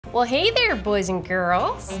Well, hey there, boys and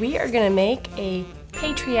girls. We are gonna make a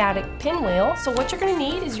patriotic pinwheel. So what you're gonna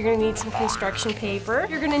need is you're gonna need some construction paper.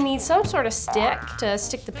 You're gonna need some sort of stick to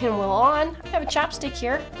stick the pinwheel on. I have a chopstick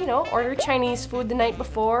here. You know, order Chinese food the night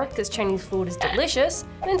before because Chinese food is delicious.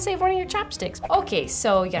 And then save one of your chopsticks. Okay,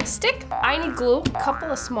 so you got a stick. I need glue, a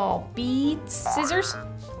couple of small beads, scissors,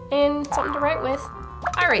 and something to write with.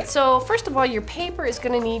 All right, so first of all, your paper is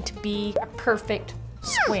gonna need to be a perfect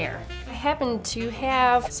square. I happen to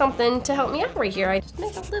have something to help me out right here. I just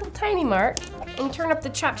make a little tiny mark and turn up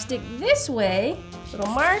the chopstick this way.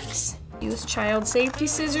 Little marks. Use child safety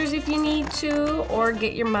scissors if you need to, or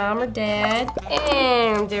get your mom or dad.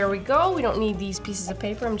 And there we go. We don't need these pieces of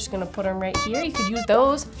paper. I'm just gonna put them right here. You could use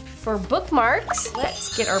those for bookmarks.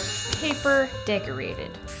 Let's get our paper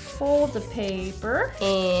decorated. Fold the paper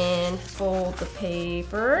and fold the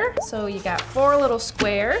paper. So you got 4 little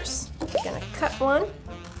squares. I'm gonna cut one.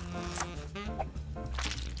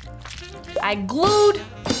 I glued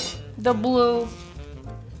the blue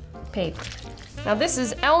paper. Now this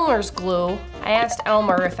is Elmer's glue. I asked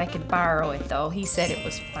Elmer if I could borrow it though. He said it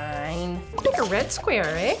was fine. Make a red square,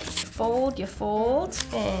 eh? You fold,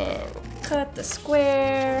 and cut the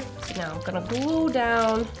square. Now I'm gonna glue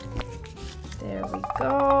down. There we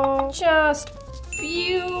go. Just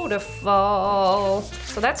beautiful.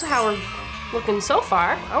 So that's how we're looking so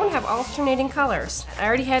far. I want to have alternating colors. I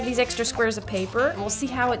already have these extra squares of paper, and we'll see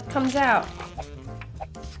how it comes out.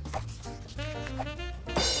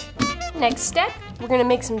 Next step, we're gonna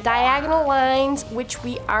make some diagonal lines, which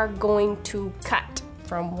we are going to cut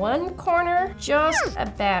from one corner, just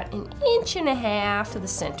about 1.5 inches to the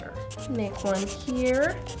center. Make one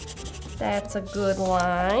here. That's a good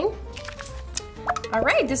line. All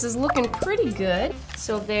right, this is looking pretty good.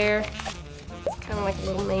 So there, kind of like a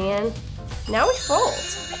little man. Now we fold.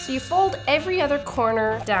 So you fold every other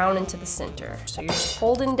corner down into the center. So you're just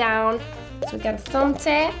folding down. So we got a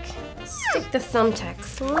thumbtack. Stick the thumbtack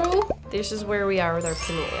through. This is where we are with our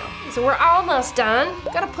pinwheel. So we're almost done.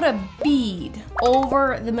 Gotta put a bead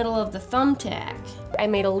over the middle of the thumbtack. I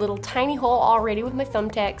made a little tiny hole already with my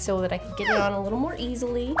thumbtack so that I could get it on a little more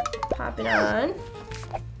easily. Pop it on.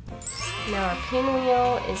 Now our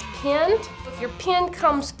pinwheel is pinned. If your pin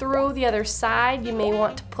comes through the other side, you may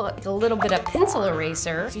want to put a little bit of pencil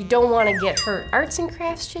eraser. So you don't want to get hurt. Arts and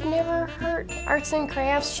crafts should never hurt. Arts and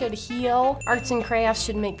crafts should heal. Arts and crafts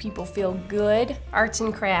should make people feel good. Arts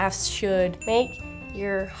and crafts should make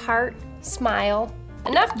your heart smile.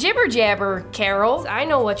 Enough jibber jabber, Carol. I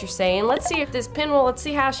know what you're saying. Let's see if this pinwheel, let's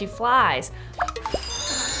see how she flies.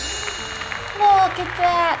 Look at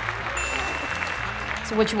that.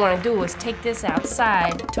 So what you want to do is take this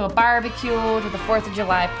outside to a barbecue, to the 4th of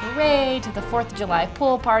July parade, to the 4th of July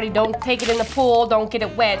pool party. Don't take it in the pool, don't get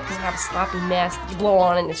it wet because you have a sloppy mess. You blow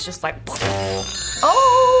on it and it's just like,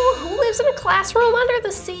 oh, who lives in a classroom under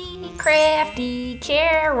the sea? Crafty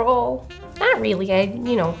Carol. Not really, I,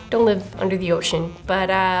 don't live under the ocean,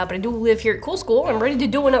 but I do live here at Cool School. I'm ready to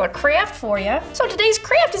do another craft for you. So today's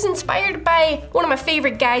craft is inspired by one of my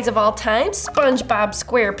favorite guys of all time, Spongebob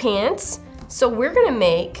Squarepants. So we're gonna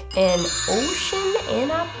make an ocean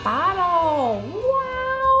in a bottle.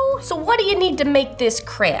 Wow! So what do you need to make this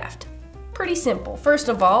craft? Pretty simple. First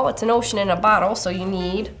of all, it's an ocean in a bottle, so you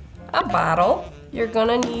need a bottle. You're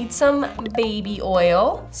gonna need some baby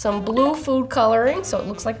oil, some blue food coloring, so it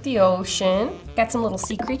looks like the ocean. Got some little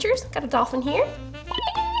sea creatures. Got a dolphin here.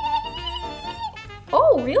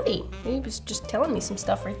 Oh, really? He was just telling me some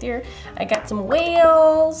stuff right there. I got some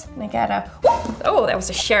whales, and I got a, oh, that was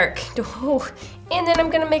a shark. Oh. And then I'm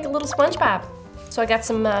gonna make a little SpongeBob. So I got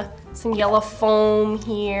some yellow foam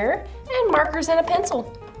here, and markers and a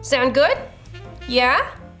pencil. Sound good? Yeah?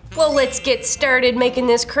 Well, let's get started making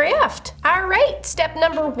this craft. All right, step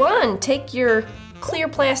number 1, take your clear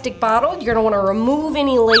plastic bottle. You're gonna wanna remove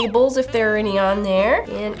any labels if there are any on there.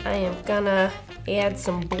 And I am gonna add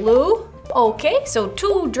some blue. Okay, so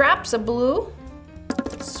 2 drops of blue.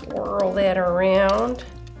 Swirl that around.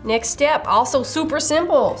 Next step, also super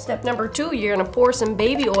simple. Step number 2, you're gonna pour some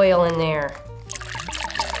baby oil in there.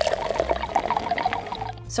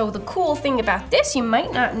 So the cool thing about this, you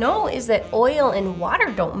might not know, is that oil and water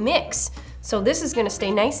don't mix. So this is gonna stay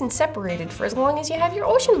nice and separated for as long as you have your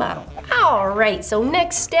ocean bottle. All right, so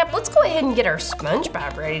next step, let's go ahead and get our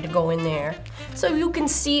SpongeBob ready to go in there. So you can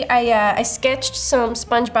see I sketched some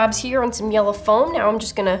SpongeBobs here on some yellow foam. Now I'm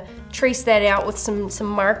just gonna trace that out with some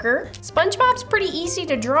marker. SpongeBob's pretty easy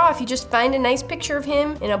to draw if you just find a nice picture of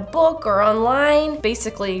him in a book or online.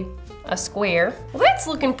 Basically a square. Well, that's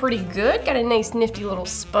looking pretty good. Got a nice nifty little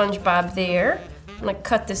SpongeBob there. I'm gonna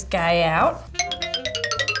cut this guy out.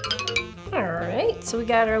 All right. right, so we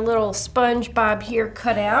got our little Spongebob here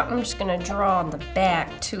cut out. I'm just gonna draw on the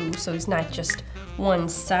back too, so he's not just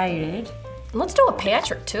one-sided. And let's do a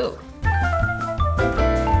Patrick too.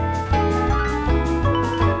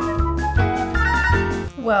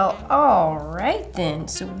 Well, all right then.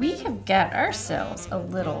 So we have got ourselves a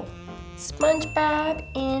little Spongebob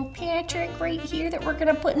and Patrick right here that we're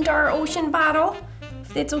gonna put into our ocean bottle.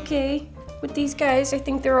 If that's okay with these guys, I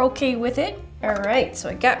think they're okay with it. All right, so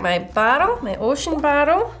I got my bottle, my ocean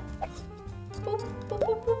bottle. Boop, boop,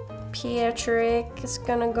 boop, boop. Patrick is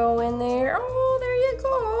gonna go in there. Oh, there you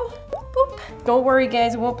go. Boop. Don't worry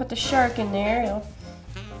guys, I won't put the shark in there.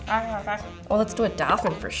 Oh, let's do a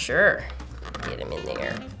dolphin for sure. Get him in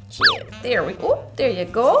there. Yeah, there we go. There you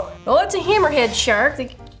go. Oh, it's a hammerhead shark.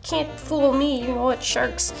 They can't fool me. You know what?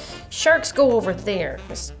 Sharks go over there.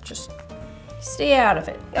 Just stay out of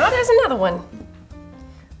it. Oh, there's another one.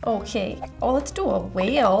 Okay. Oh, let's do a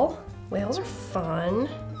whale. Whales are fun.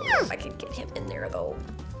 If I could get him in there though.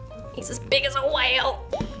 He's as big as a whale.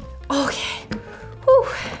 Okay. Whew.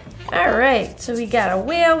 All right. So we got a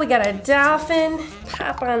whale. We got a dolphin.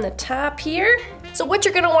 Pop on the top here. So what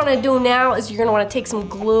you're gonna wanna do now is you're gonna wanna take some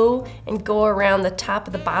glue and go around the top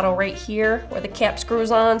of the bottle right here where the cap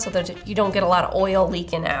screws on so that you don't get a lot of oil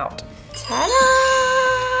leaking out.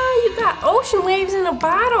 Ta-da! You got ocean waves in a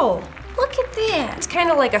bottle. Look at that. It's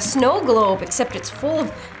kind of like a snow globe except it's full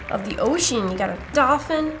of the ocean. You got a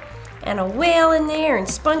dolphin and a whale in there, and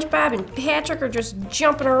SpongeBob and Patrick are just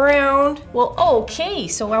jumping around. Well, okay,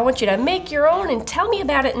 so I want you to make your own and tell me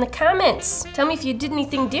about it in the comments. Tell me if you did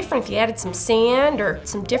anything different, if you added some sand or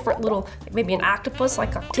some different little, like maybe an octopus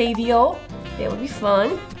like Octavio. That would be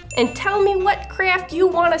fun. And tell me what craft you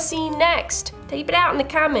want to see next. Type it out in the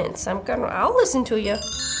comments. I'll listen to you.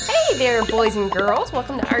 Hey there, boys and girls.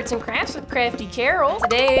 Welcome to Arts and Crafts with Crafty Carol.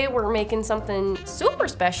 Today we're making something super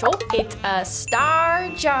special. It's a star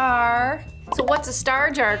jar. So what's a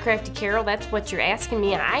star jar, Crafty Carol? That's what you're asking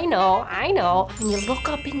me. I know. And you look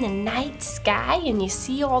up in the night sky and you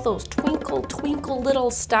see all those twinkle, twinkle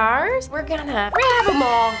little stars. We're gonna grab them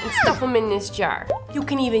all and stuff them in this jar. You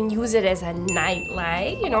can even use it as a night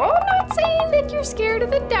light. You know, I'm not saying that you're scared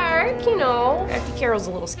of the dark, you know. Crafty Carol's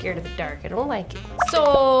a little scared of the dark. I don't like it.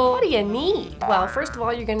 So what do you need? Well, first of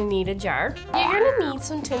all, you're gonna need a jar. You're gonna need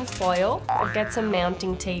some tin foil. I've got some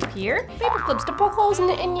mounting tape here. Paper clips to poke holes in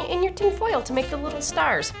your tin foil to make the little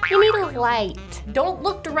stars. You need a light. Don't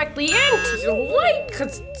look directly into the light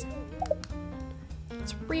because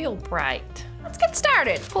it's real bright. Let's get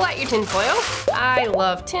started. Pull out your tin foil. I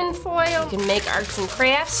love tin foil. You can make arts and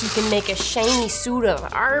crafts. You can make a shiny suit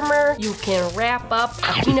of armor. You can wrap up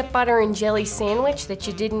a peanut butter and jelly sandwich that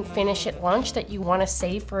you didn't finish at lunch that you want to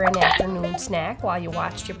save for an afternoon snack while you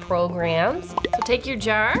watched your programs. So take your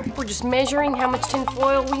jar. We're just measuring how much tin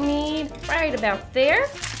foil we need. Right about there.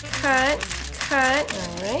 Cut. All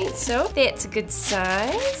right, so that's a good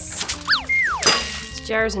size. This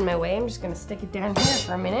jar's in my way. I'm just gonna stick it down here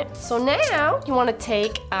for a minute. So now you wanna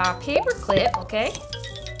take a paper clip, okay?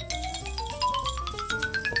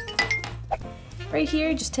 Right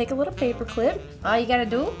here, just take a little paper clip. All you gotta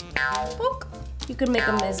do, poke. You can make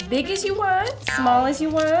them as big as you want, small as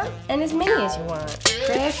you want, and as many as you want.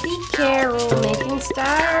 Crafty Carol making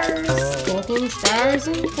stars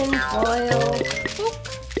in tin foil. Poke.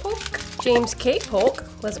 James K. Polk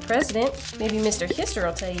was a president. Maybe Mr. Hister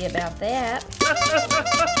will tell you about that.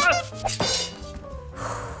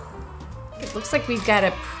 It looks like we've got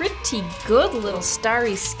a pretty good little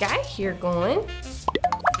starry sky here going.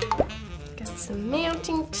 Got some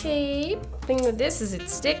mounting tape. Thing with this is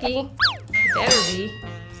it's sticky. Better be.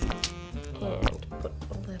 And put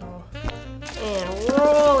a little, and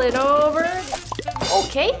roll it over.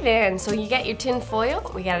 Okay then, so you got your tin foil.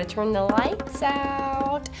 We gotta turn the lights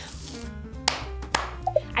out.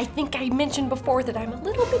 I think I mentioned before that I'm a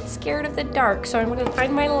little bit scared of the dark, so I'm gonna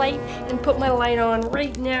find my light and put my light on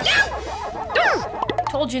right now.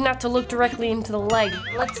 Told you not to look directly into the light.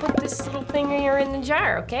 Let's put this little thing here in the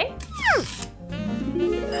jar, okay?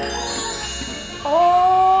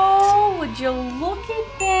 Oh, would you look at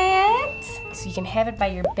that? So you can have it by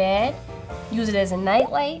your bed, use it as a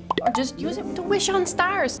nightlight, or just use it to wish on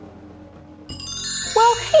stars.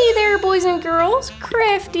 Well, hey there, boys and girls.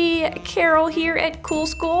 Crafty Carol here at Cool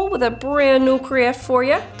School with a brand new craft for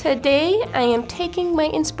you. Today, I am taking my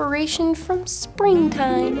inspiration from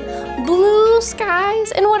springtime, blue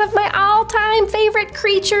skies, and one of my all-time favorite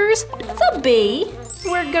creatures, the bee.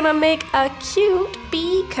 We're gonna make a cute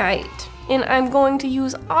bee kite. And I'm going to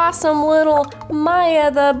use awesome little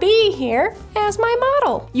Maya the Bee here as my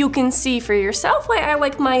model. You can see for yourself why I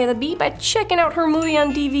like Maya the Bee by checking out her movie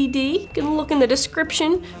on DVD. You can look in the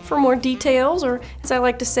description for more details, or as I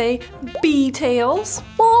like to say, bee-tails.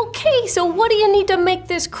 Well, okay, so what do you need to make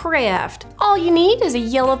this craft? All you need is a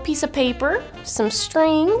yellow piece of paper, some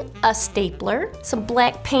string, a stapler, some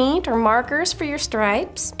black paint or markers for your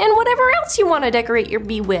stripes, and whatever else you want to decorate your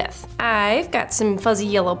bee with. I've got some fuzzy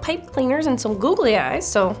yellow pipe cleaners and some googly eyes,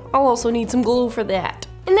 so I'll also need some glue for that.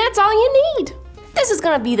 And that's all you need. This is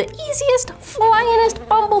gonna be the easiest, flyingest,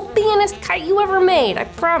 bumblebeeingest kite you ever made, I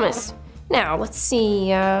promise. Now, let's see,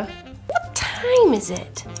 what time is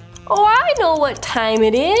it? Oh, I know what time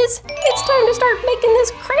it is. It's time to start making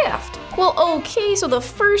this craft. Well, okay, so the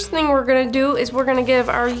first thing we're gonna do is we're gonna give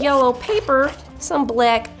our yellow paper some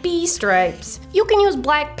black bee stripes. You can use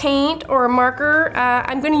black paint or a marker.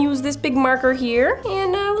 I'm gonna use this big marker here,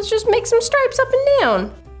 and let's just make some stripes up and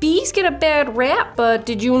down. Bees get a bad rap, but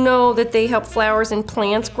did you know that they help flowers and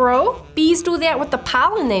plants grow? Bees do that with the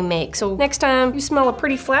pollen they make, so next time you smell a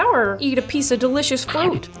pretty flower, eat a piece of delicious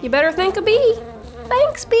fruit, you better thank a bee.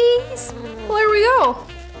 Thanks, bees. Well, there we go.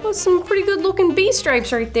 That's some pretty good looking bee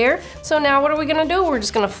stripes right there. So now what are we gonna do? We're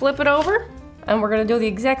just gonna flip it over, and we're gonna do the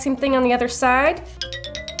exact same thing on the other side.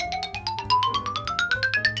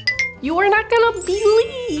 You are not gonna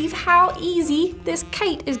believe how easy this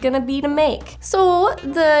kite is gonna be to make. So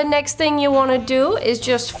the next thing you wanna do is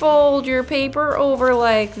just fold your paper over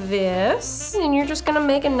like this, and you're just gonna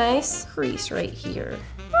make a nice crease right here.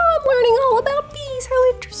 Oh, I'm learning all about bees,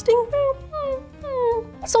 how interesting.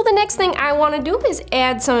 So the next thing I wanna do is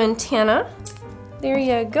add some antenna. There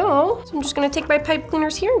you go. So I'm just gonna take my pipe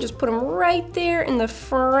cleaners here and just put them right there in the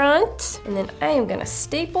front, and then I am gonna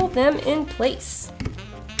staple them in place.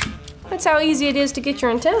 That's how easy it is to get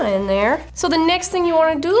your antenna in there. So the next thing you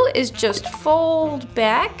wanna do is just fold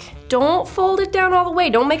back. Don't fold it down all the way.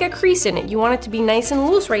 Don't make a crease in it. You want it to be nice and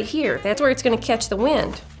loose right here. That's where it's gonna catch the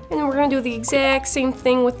wind. And then we're gonna do the exact same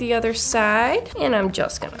thing with the other side. And I'm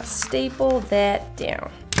just gonna staple that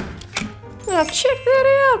down. Now check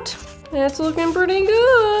that out. That's looking pretty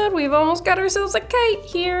good. We've almost got ourselves a kite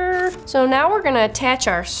here. So now we're gonna attach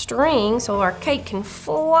our string so our kite can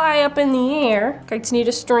fly up in the air. Kites need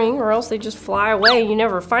a string or else they just fly away. You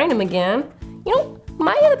never find them again. You know,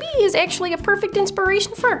 Maya the Bee is actually a perfect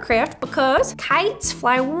inspiration for our craft because kites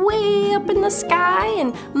fly way up in the sky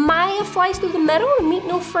and Maya flies through the meadow to meet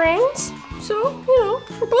new friends. So, you know,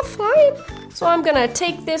 we're both flying. So I'm gonna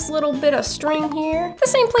take this little bit of string here, the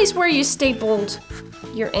same place where you stapled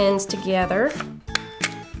your ends together.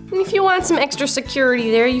 And if you want some extra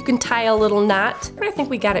security there, you can tie a little knot, but I think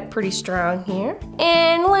we got it pretty strong here.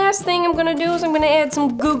 And last thing I'm gonna do is I'm gonna add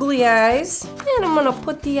some googly eyes, and I'm gonna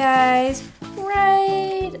put the eyes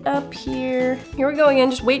right up here. Here we go again,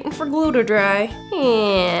 just waiting for glue to dry.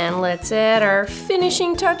 And let's add our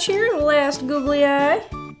finishing touch here, the last googly eye.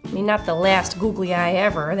 I mean, not the last googly eye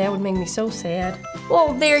ever. That would make me so sad.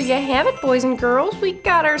 Well, there you have it, boys and girls. We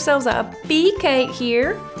got ourselves a bee kite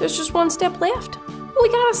here. There's just one step left. We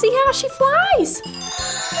gotta see how she flies.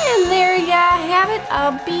 And there you have it,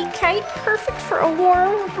 a bee kite, perfect for a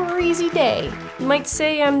warm, breezy day. You might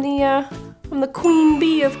say I'm the queen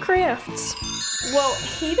bee of crafts. Well,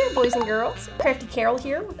 hey there, boys and girls. Crafty Carol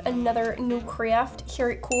here with another new craft here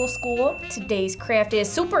at Cool School. Today's craft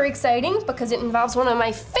is super exciting because it involves one of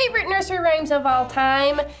my favorite nursery rhymes of all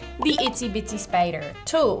time, the Itsy Bitsy Spider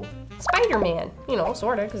 2. Spider-Man, you know,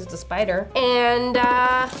 sorta, because it's a spider. And,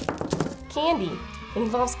 candy. It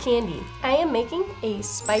involves candy. I am making a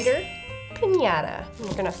spider piñata.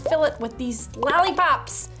 We're gonna fill it with these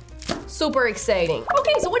lollipops. Super exciting.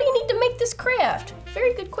 Okay, so what do you need to make this craft?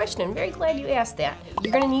 Very good question, very glad you asked that.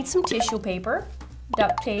 You're gonna need some tissue paper,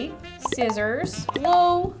 duct tape, scissors,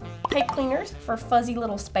 glue, pipe cleaners for fuzzy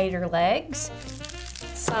little spider legs,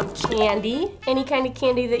 some candy, any kind of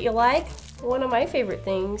candy that you like. One of my favorite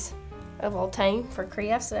things of all time for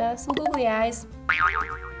crafts, some googly eyes.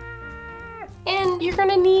 And you're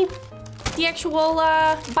gonna need the actual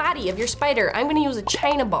body of your spider. I'm gonna use a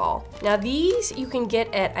China ball. Now these you can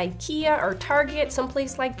get at IKEA or Target,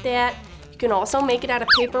 someplace like that. You can also make it out of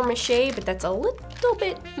paper mache, but that's a little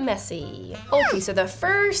bit messy. Okay, so the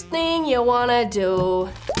first thing you wanna do,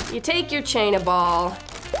 you take your China ball,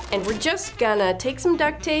 and we're just gonna take some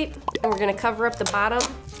duct tape, and we're gonna cover up the bottom.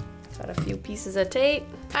 Got a few pieces of tape.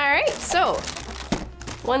 All right, so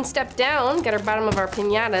One step down, got our bottom of our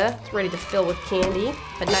piñata. It's ready to fill with candy,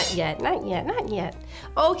 but not yet, not yet, not yet.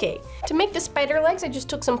 Okay, to make the spider legs, I just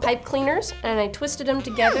took some pipe cleaners and I twisted them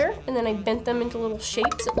together and then I bent them into little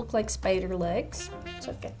shapes that look like spider legs.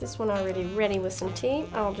 So I've got this one already ready with some tape.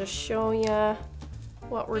 I'll just show you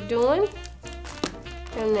what we're doing.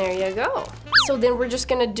 And there you go. So then we're just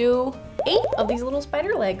gonna do 8 of these little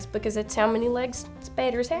spider legs because that's how many legs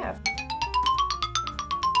spiders have.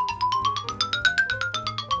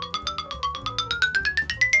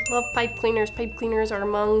 Love pipe cleaners. Pipe cleaners are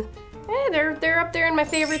among, they're up there in my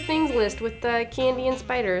favorite things list with candy and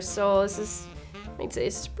spiders. So this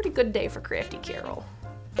is a pretty good day for Crafty Carol.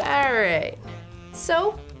 All right,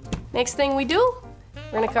 so next thing we do,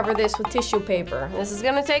 we're gonna cover this with tissue paper. This is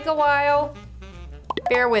gonna take a while.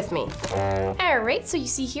 Bear with me. All right, so you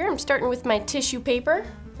see here, I'm starting with my tissue paper.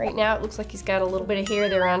 Right now it looks like he's got a little bit of hair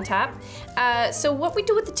there on top. So what we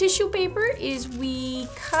do with the tissue paper is we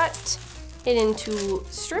cut it into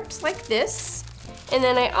strips like this. And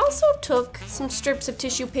then I also took some strips of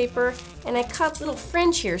tissue paper and I cut little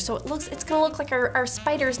fringe here so it's gonna look like our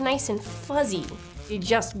spider's nice and fuzzy. You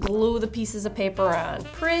just glue the pieces of paper on.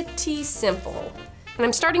 Pretty simple. And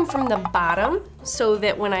I'm starting from the bottom so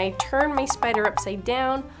that when I turn my spider upside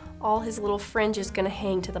down, all his little fringe is gonna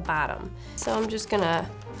hang to the bottom. So I'm just gonna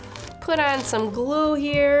put on some glue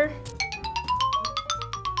here.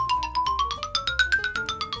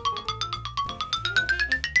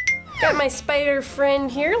 Got my spider friend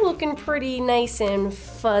here looking pretty nice and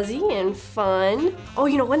fuzzy and fun. Oh,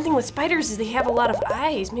 you know, one thing with spiders is they have a lot of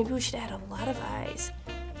eyes. Maybe we should add a lot of eyes.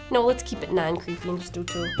 No, let's keep it non-creepy and just do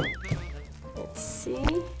 2. Let's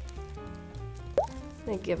see.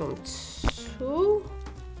 I give them 2.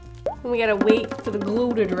 And we gotta wait for the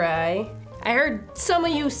glue to dry. I heard some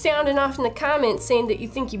of you sounding off in the comments saying that you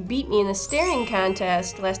think you beat me in the staring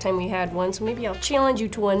contest last time we had one, so maybe I'll challenge you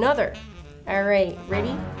to another. All right,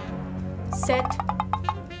 ready? Set,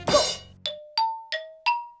 go.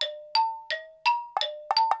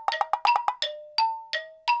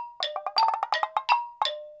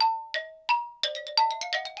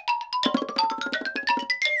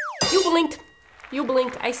 You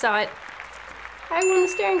blinked, I saw it. I won the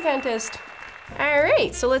staring contest. All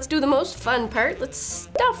right, so let's do the most fun part. Let's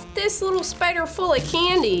stuff this little spider full of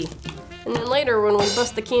candy. And then later when we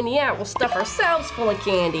bust the candy out, we'll stuff ourselves full of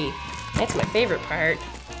candy. That's my favorite part.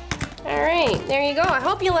 All right, there you go. I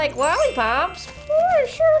hope you like lollipops. Oh, I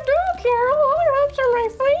sure do, Carol. Lollipops are my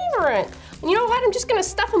favorite. And you know what? I'm just gonna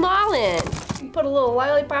stuff them all in. Put a little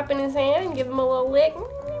lollipop in his hand and give him a little lick.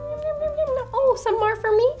 Oh, some more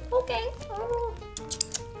for me? Okay.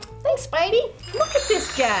 Thanks, Spidey. Look at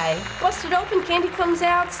this guy. Busted open, candy comes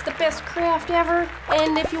out. It's the best craft ever.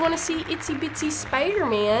 And if you want to see Itsy Bitsy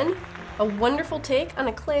Spider-Man, a wonderful take on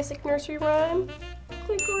a classic nursery rhyme,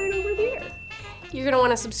 click right over there. You're gonna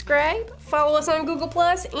want to subscribe, follow us on Google+,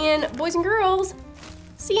 and boys and girls,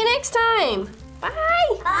 see you next time. Bye.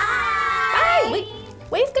 Bye. Bye.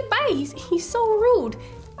 Wave goodbye. He's so rude.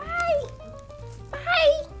 Bye.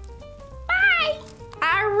 Bye. Bye.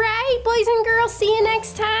 All right, boys and girls, see you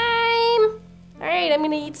next time. All right, I'm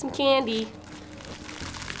gonna eat some candy.